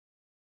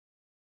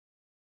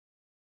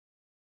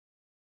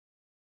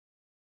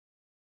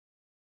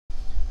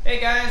Hey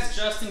guys,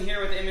 Justin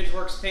here with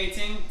ImageWorks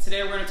Painting.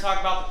 Today we're going to talk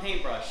about the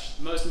paintbrush,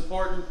 the most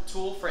important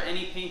tool for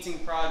any painting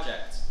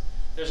project.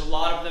 There's a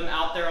lot of them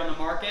out there on the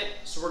market,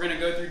 so we're going to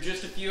go through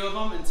just a few of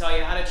them and tell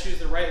you how to choose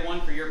the right one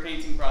for your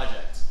painting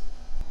project.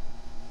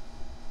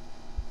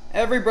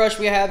 Every brush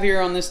we have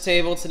here on this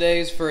table today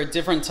is for a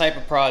different type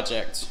of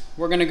project.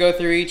 We're going to go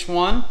through each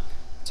one,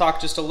 talk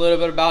just a little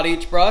bit about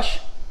each brush,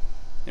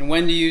 and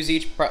when to use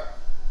each brush.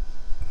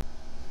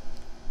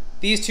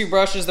 These two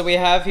brushes that we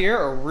have here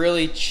are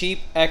really cheap,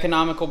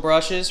 economical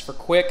brushes for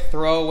quick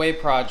throwaway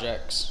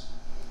projects.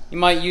 You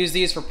might use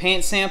these for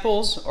paint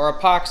samples or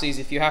epoxies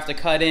if you have to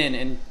cut in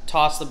and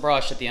toss the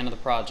brush at the end of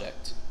the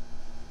project.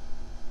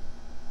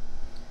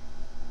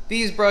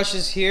 These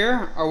brushes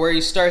here are where you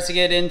start to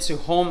get into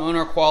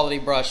homeowner quality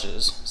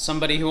brushes.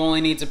 Somebody who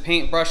only needs a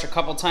paintbrush a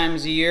couple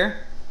times a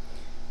year.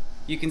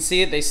 You can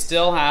see it, they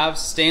still have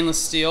stainless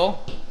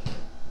steel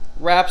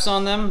wraps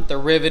on them. They're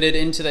riveted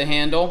into the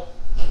handle.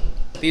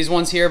 These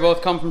ones here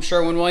both come from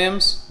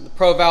Sherwin-Williams. The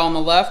ProVal on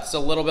the left is a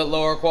little bit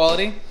lower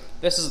quality.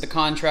 This is the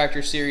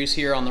Contractor series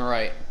here on the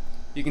right.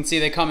 You can see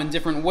they come in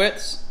different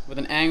widths with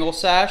an angle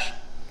sash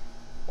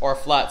or a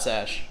flat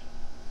sash.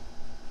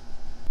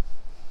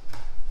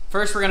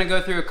 First we're going to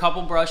go through a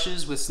couple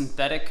brushes with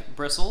synthetic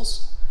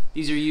bristles.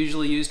 These are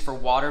usually used for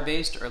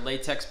water-based or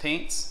latex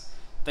paints.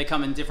 They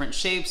come in different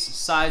shapes,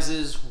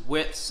 sizes,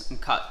 widths,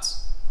 and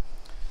cuts.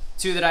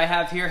 Two that I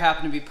have here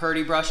happen to be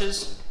Purdy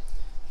brushes.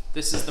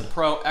 This is the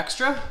Pro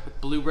Extra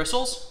with blue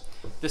bristles.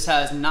 This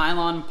has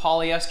nylon,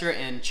 polyester,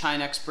 and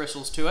Chinex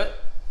bristles to it.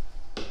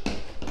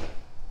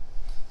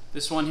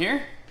 This one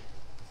here,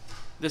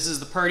 this is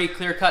the Purdy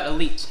Clear Cut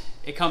Elite.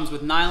 It comes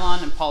with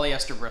nylon and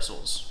polyester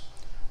bristles.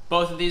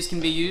 Both of these can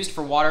be used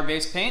for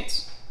water-based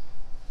paints.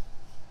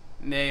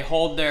 They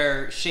hold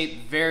their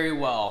shape very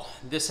well.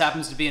 This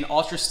happens to be an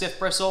ultra stiff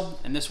bristle,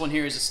 and this one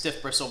here is a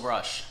stiff bristle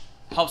brush.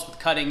 Helps with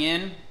cutting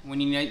in when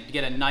you need to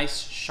get a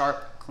nice,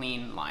 sharp,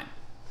 clean line.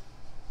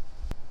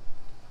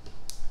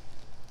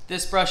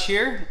 This brush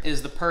here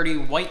is the Purdy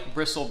White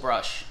Bristle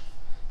Brush.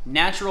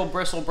 Natural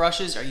bristle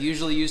brushes are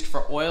usually used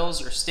for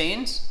oils or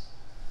stains,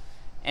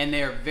 and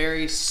they are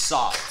very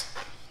soft.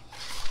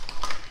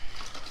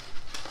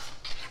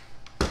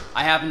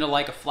 I happen to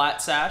like a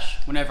flat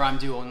sash whenever I'm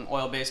doing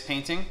oil-based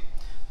painting,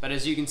 but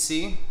as you can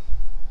see,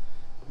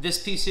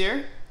 this piece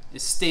here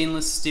is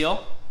stainless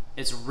steel.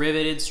 It's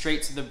riveted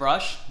straight to the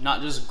brush,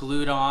 not just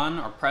glued on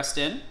or pressed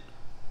in.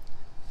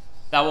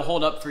 That will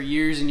hold up for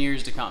years and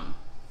years to come.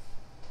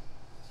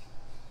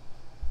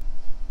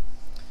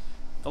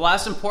 The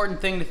last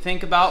important thing to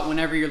think about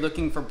whenever you're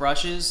looking for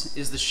brushes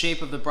is the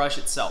shape of the brush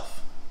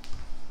itself.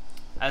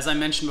 As I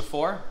mentioned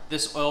before,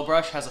 this oil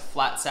brush has a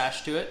flat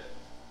sash to it.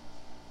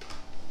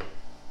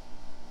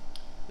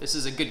 This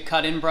is a good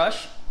cut-in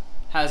brush.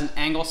 Has an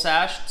angle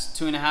sash, it's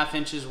 2.5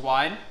 inches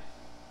wide,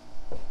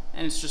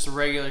 and it's just a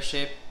regular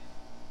shape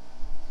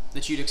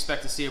that you'd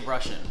expect to see a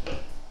brush in.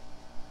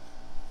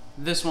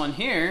 This one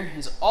here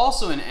is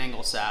also an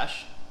angle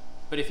sash,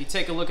 but if you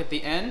take a look at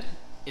the end,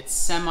 it's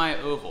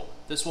semi-oval.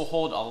 This will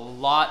hold a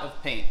lot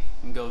of paint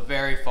and go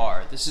very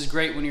far. This is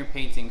great when you're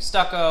painting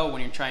stucco,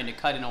 when you're trying to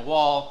cut in a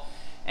wall,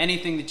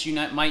 anything that you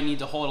might need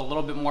to hold a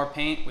little bit more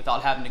paint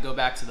without having to go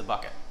back to the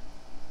bucket.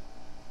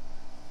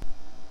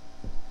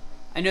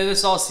 I know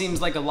this all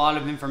seems like a lot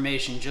of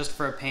information just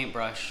for a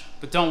paintbrush,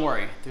 but don't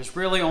worry, there's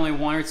really only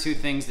one or two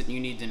things that you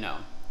need to know.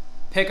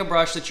 Pick a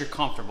brush that you're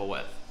comfortable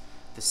with.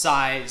 The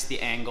size,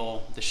 the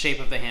angle, the shape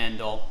of the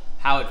handle,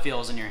 how it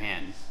feels in your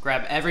hand.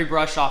 Grab every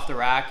brush off the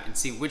rack and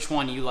see which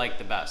one you like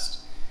the best.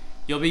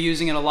 You'll be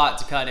using it a lot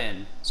to cut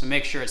in, so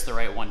make sure it's the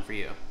right one for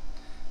you.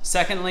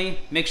 Secondly,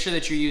 make sure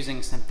that you're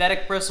using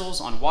synthetic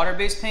bristles on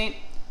water-based paint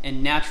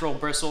and natural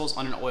bristles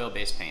on an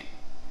oil-based paint.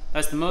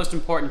 That's the most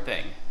important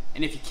thing.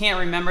 And if you can't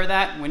remember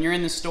that when you're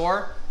in the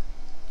store,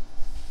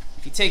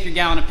 if you take your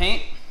gallon of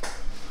paint,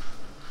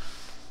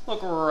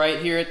 look right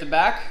here at the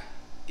back,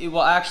 it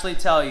will actually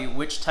tell you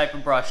which type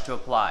of brush to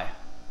apply.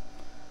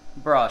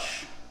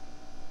 Brush.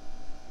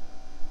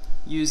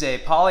 Use a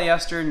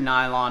polyester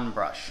nylon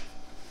brush.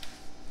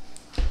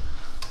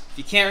 If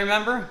you can't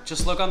remember,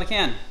 just look on the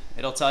can.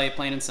 It'll tell you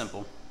plain and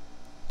simple.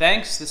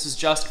 Thanks, this is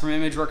Justin from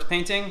ImageWorks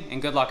Painting,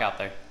 and good luck out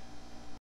there.